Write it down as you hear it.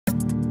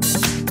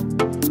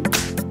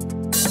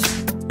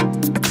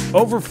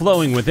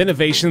Overflowing with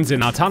innovations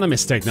in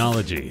autonomous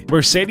technology,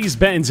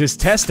 Mercedes-Benz is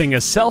testing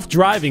a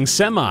self-driving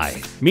semi.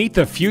 Meet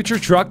the Future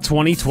Truck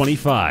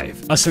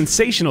 2025, a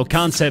sensational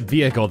concept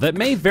vehicle that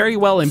may very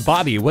well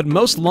embody what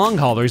most long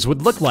haulers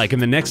would look like in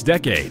the next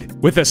decade.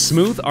 With a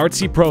smooth,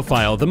 artsy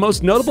profile, the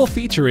most notable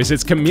feature is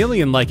its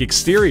chameleon-like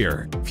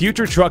exterior.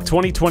 Future Truck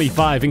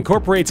 2025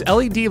 incorporates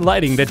LED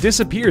lighting that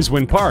disappears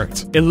when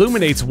parked,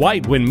 illuminates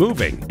white when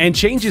moving, and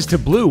changes to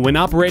blue when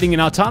operating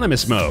in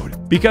autonomous mode.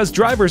 Because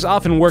drivers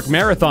often work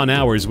marathon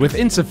hours with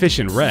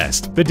insufficient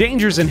rest, the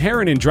dangers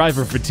inherent in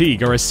driver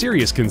fatigue are a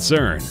serious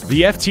concern.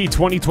 The FT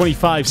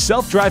 2025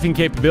 self-driving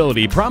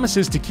capability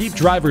promises to keep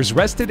drivers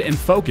rested and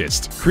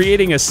focused,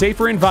 creating a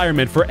safer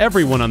environment for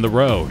everyone on the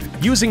road.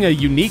 Using a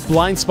unique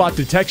blind spot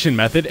detection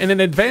method and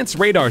an advanced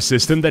radar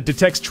system that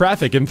detects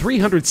traffic in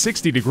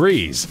 360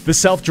 degrees, the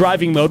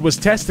self-driving mode was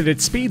tested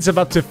at speeds of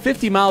up to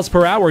 50 miles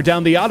per hour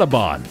down the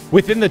Autobahn.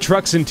 Within the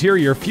truck's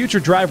interior, future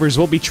drivers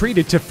will be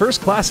treated to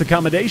first-class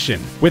accommodation,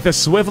 with a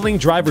swiveling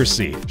driver's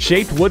seat,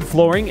 shaped wood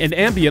flooring, and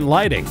ambient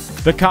lighting.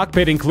 The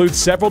cockpit includes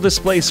several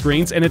display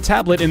screens and a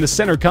tablet in the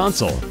center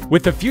console.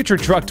 With the Future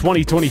Truck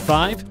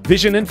 2025,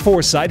 vision and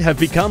foresight have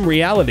become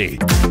reality.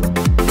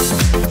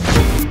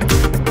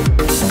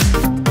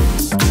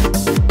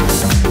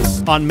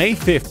 On May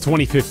 5,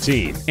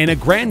 2015, in a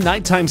grand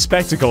nighttime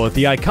spectacle at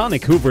the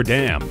iconic Hoover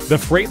Dam, the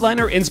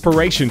Freightliner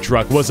Inspiration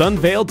Truck was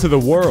unveiled to the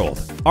world.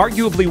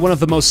 Arguably one of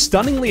the most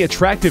stunningly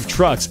attractive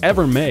trucks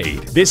ever made,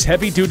 this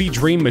heavy-duty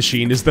dream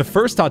machine is the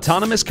first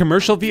autonomous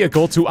commercial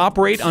vehicle to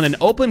operate on an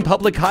open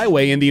public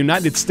highway in the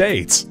United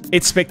States.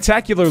 Its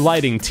spectacular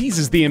lighting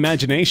teases the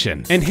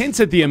imagination and hints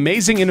at the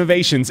amazing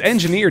innovations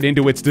engineered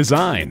into its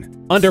design.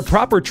 Under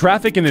proper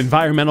traffic and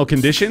environmental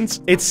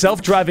conditions, its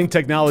self-driving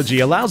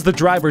technology allows the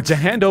driver to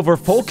hand over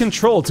full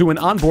control to an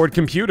onboard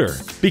computer.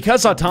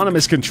 Because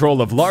autonomous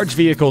control of large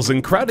vehicles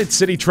in crowded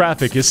city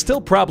traffic is still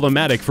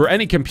problematic for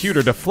any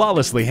computer to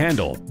flawlessly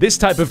handle, this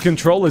type of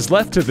control is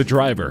left to the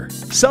driver.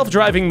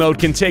 Self-driving mode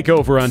can take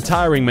over on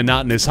tiring,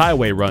 monotonous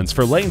highway runs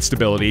for lane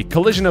stability,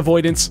 collision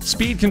avoidance,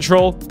 speed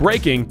control,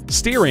 braking,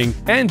 steering,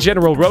 and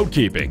general road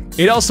keeping.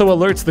 It also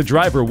alerts the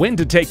driver when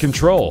to take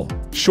control.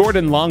 Short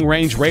and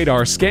long-range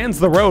radar scans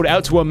the road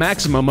out to a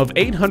maximum of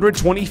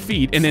 820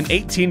 feet in an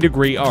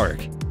 18-degree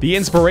arc. The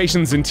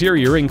Inspiration's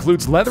interior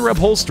includes leather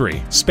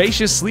upholstery,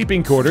 spacious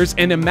sleeping quarters,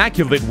 and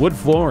immaculate wood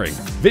flooring.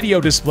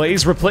 Video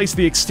displays replace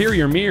the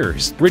exterior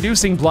mirrors,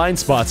 reducing blind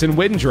spots and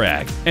wind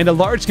drag, and a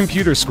large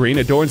computer screen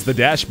adorns the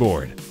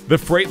dashboard. The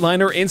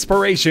Freightliner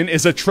Inspiration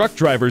is a truck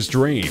driver's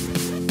dream.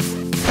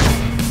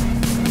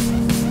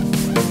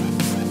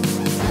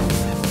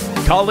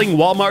 Calling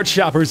Walmart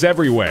shoppers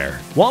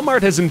everywhere.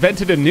 Walmart has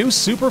invented a new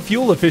super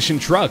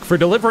fuel-efficient truck for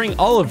delivering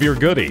all of your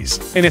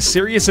goodies. In a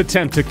serious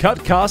attempt to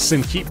cut costs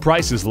and keep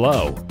prices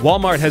low,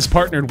 Walmart has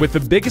partnered with the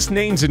biggest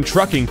names in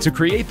trucking to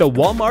create the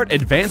Walmart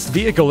Advanced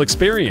Vehicle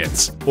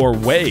Experience, or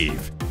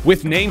WAVE.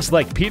 With names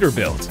like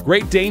Peterbilt,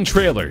 Great Dane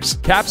Trailers,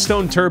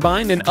 Capstone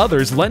Turbine, and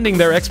others lending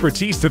their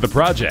expertise to the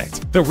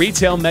project, the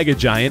retail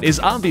megagiant is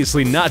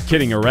obviously not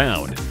kidding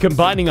around,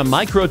 combining a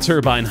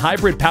micro-turbine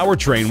hybrid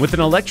powertrain with an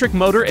electric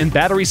motor and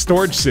battery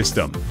storage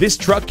system. This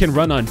truck can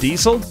run on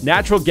diesel,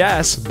 natural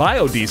gas,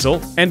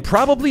 biodiesel, and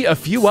probably a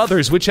few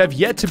others which have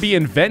yet to be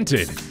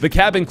invented. The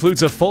cab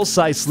includes a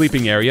full-size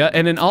sleeping area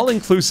and an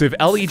all-inclusive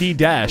LED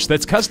dash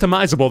that's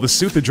customizable to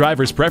suit the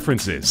driver's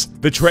preferences.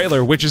 The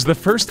trailer, which is the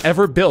first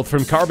ever built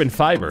from carbon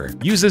fiber,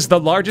 uses the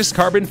largest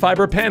carbon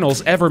fiber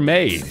panels ever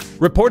made.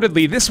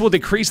 Reportedly, this will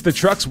decrease the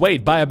truck's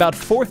weight by about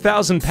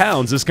 4,000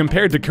 pounds as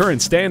compared to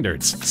current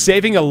standards,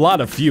 saving a lot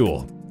of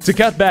fuel. To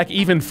cut back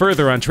even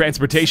further on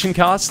transportation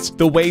costs,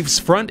 the WAVE's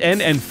front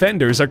end and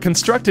fenders are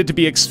constructed to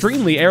be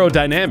extremely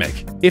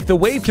aerodynamic. If the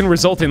WAVE can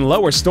result in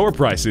lower store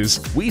prices,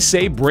 we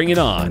say bring it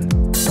on.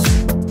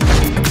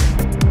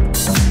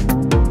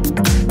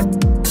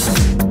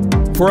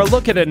 For a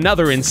look at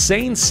another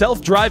insane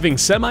self-driving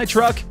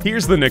semi-truck,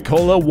 here's the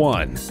Nikola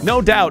One.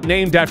 No doubt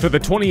named after the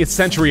 20th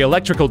century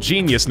electrical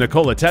genius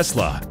Nikola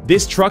Tesla,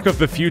 this truck of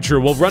the future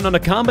will run on a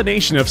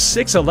combination of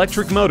 6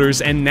 electric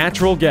motors and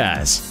natural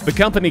gas. The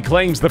company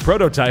claims the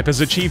prototype has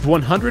achieved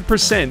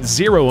 100%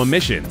 zero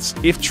emissions.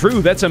 If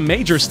true, that's a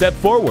major step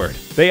forward.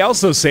 They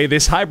also say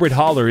this hybrid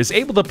hauler is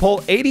able to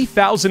pull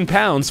 80,000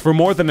 pounds for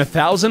more than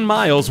 1,000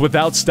 miles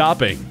without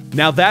stopping.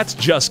 Now that's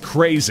just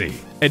crazy.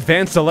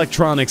 Advanced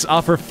Electronics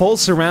offer full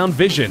surround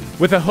vision,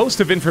 with a host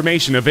of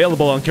information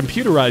available on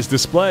computerized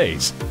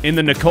displays. In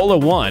the Nikola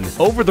One,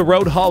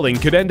 over-the-road hauling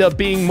could end up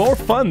being more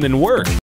fun than work.